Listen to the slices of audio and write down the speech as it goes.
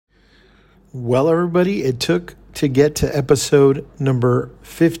Well, everybody, it took to get to episode number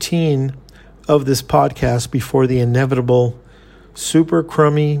 15 of this podcast before the inevitable super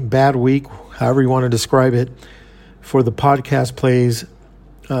crummy bad week, however you want to describe it, for the podcast plays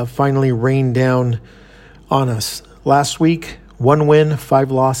finally rained down on us. Last week, 1 win,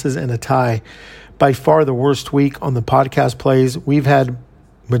 5 losses, and a tie. By far the worst week on the podcast plays. We've had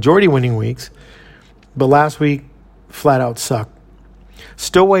majority winning weeks, but last week flat out sucked.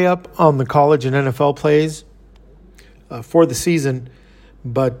 Still way up on the college and NFL plays for the season,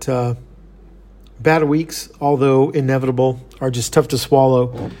 but bad weeks, although inevitable, are just tough to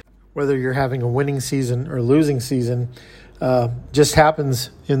swallow. Whether you're having a winning season or losing season, just happens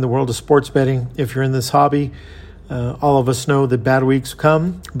in the world of sports betting. If you're in this hobby, all of us know that bad weeks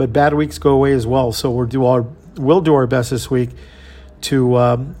come, but bad weeks go away as well. So we'll do our best this week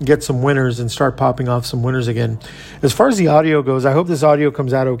to get some winners and start popping off some winners again. As far as the audio goes, I hope this audio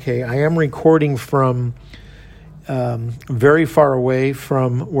comes out okay. I am recording from very far away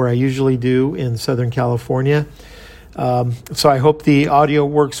from where I usually do in Southern California. So I hope the audio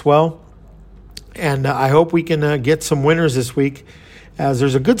works well. And I hope we can get some winners this week, as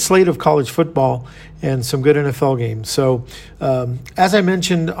there's a good slate of college football and some good NFL games. So as I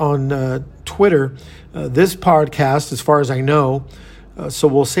mentioned on Twitter, this podcast, as far as I know, so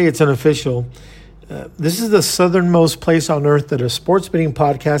we'll say it's unofficial, this is the southernmost place on earth that a sports betting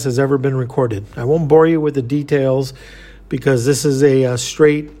podcast has ever been recorded. I won't bore you with the details because this is a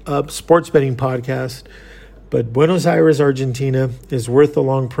straight-up sports betting podcast, but Buenos Aires, Argentina is worth the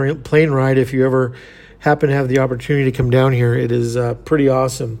long plane ride if you ever happen to have the opportunity to come down here. It is pretty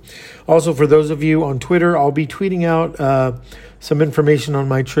awesome. Also, for those of you on Twitter, I'll be tweeting out some information on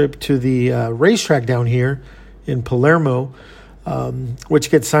my trip to the racetrack down here in Palermo, which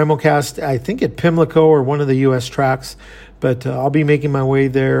gets simulcast, I think, at Pimlico or one of the U.S. tracks. But I'll be making my way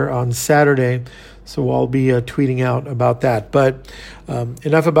there on Saturday, so I'll be tweeting out about that. But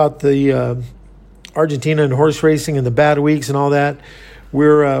enough about the Argentina and horse racing and the bad weeks and all that.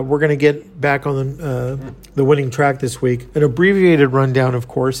 We're going to get back on the winning track this week. An abbreviated rundown, of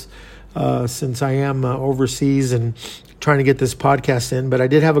course, since I am overseas and trying to get this podcast in. But I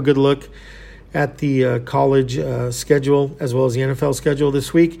did have a good look at the college schedule as well as the NFL schedule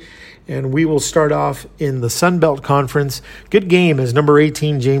this week. And we will start off in the Sun Belt Conference. Good game as number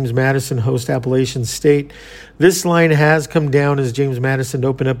 18, James Madison, host Appalachian State. This line has come down as James Madison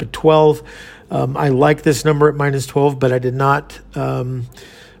opened up at 12. I like this number at minus 12, but I did not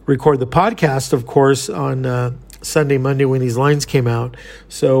record the podcast, of course, on Sunday, Monday when these lines came out.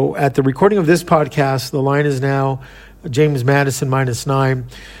 So at the recording of this podcast, the line is now James Madison minus 9.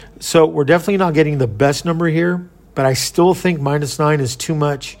 So we're definitely not getting the best number here, but I still think minus 9 is too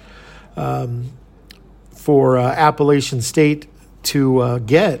much for Appalachian State to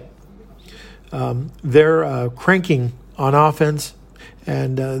get. They're cranking on offense,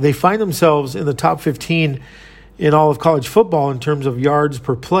 and they find themselves in the top 15 in all of college football in terms of yards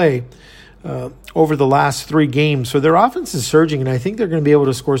per play over the last 3 games. So their offense is surging, and I think they're going to be able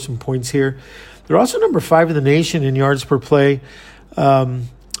to score some points here. They're also number 5 in the nation in yards per play.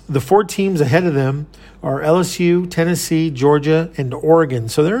 The 4 teams ahead of them are LSU, Tennessee, Georgia, and Oregon.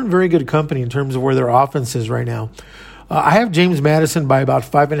 So they're in very good company in terms of where their offense is right now. I have James Madison by about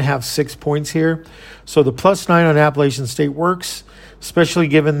 5.5, 6 points here. So the plus 9 on Appalachian State works, especially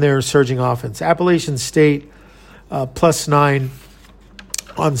given their surging offense. Appalachian State plus 9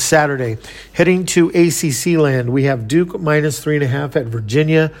 on Saturday. Heading to ACC land, we have Duke minus 3.5 at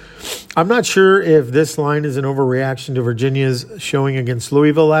Virginia. I'm not sure if this line is an overreaction to Virginia's showing against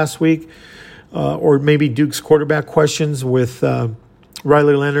Louisville last week, or maybe Duke's quarterback questions with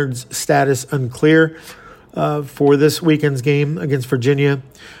Riley Leonard's status unclear for this weekend's game against Virginia.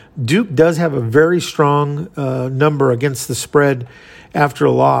 Duke does have a very strong number against the spread after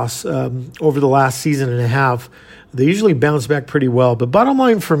a loss over the last season and a half. They usually bounce back pretty well. But bottom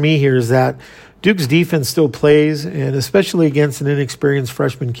line for me here is that Duke's defense still plays, and especially against an inexperienced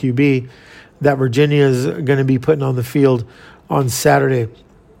freshman QB that Virginia is going to be putting on the field on Saturday.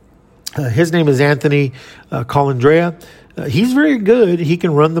 His name is Anthony Colandrea. He's very good. He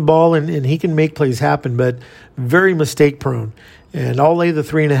can run the ball and he can make plays happen, but very mistake prone. And I'll lay the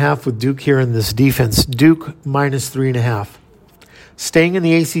 3.5 with Duke here in this defense. Duke minus 3.5. Staying in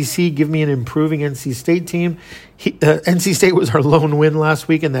the ACC, give me an improving NC State team. NC State was our lone win last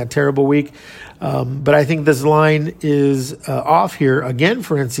week in that terrible week. But I think this line is off here again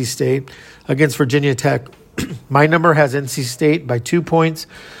for NC State against Virginia Tech. My number has NC State by 2 points,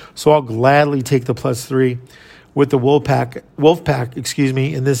 so I'll gladly take the plus 3 with the Wolfpack,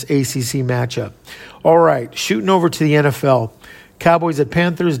 in this ACC matchup. All right, shooting over to the NFL. Cowboys at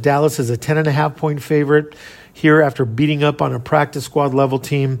Panthers. Dallas is a 10.5-point favorite here after beating up on a practice squad level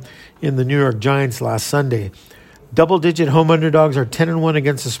team in the New York Giants last Sunday. Double-digit home underdogs are 10-1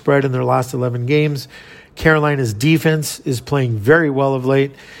 against the spread in their last 11 games. Carolina's defense is playing very well of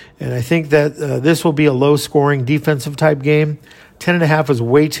late, and I think that this will be a low-scoring defensive-type game. 10.5 is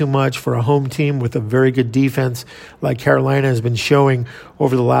way too much for a home team with a very good defense like Carolina has been showing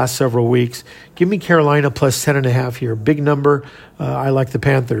over the last several weeks. Give me Carolina plus 10.5 here. Big number. I like the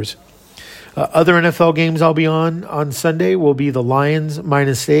Panthers. Other NFL games I'll be on Sunday will be the Lions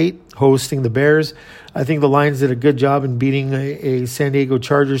 -8 hosting the Bears. I think the Lions did a good job in beating a San Diego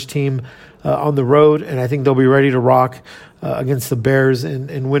Chargers team on the road, and I think they'll be ready to rock against the Bears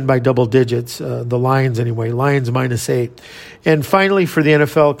and win by double digits. The Lions anyway. Lions -8. And finally for the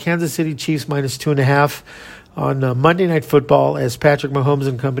NFL, Kansas City Chiefs -2.5 on Monday Night Football as Patrick Mahomes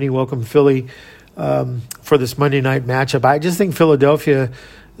and company welcome Philly for this Monday night matchup. I just think Philadelphia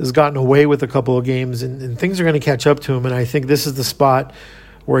has gotten away with a couple of games, and things are going to catch up to him. And I think this is the spot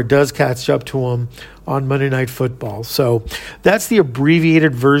where it does catch up to him on Monday Night Football. So that's the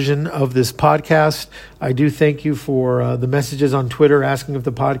abbreviated version of this podcast. I do thank you for the messages on Twitter asking if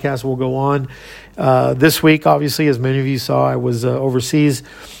the podcast will go on. This week, obviously, as many of you saw, I was overseas.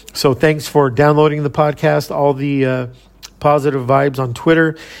 So thanks for downloading the podcast, all the positive vibes on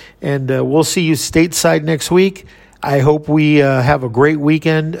Twitter. And we'll see you stateside next week. I hope we have a great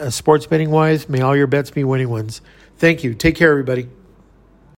weekend, sports betting-wise. May all your bets be winning ones. Thank you. Take care, everybody.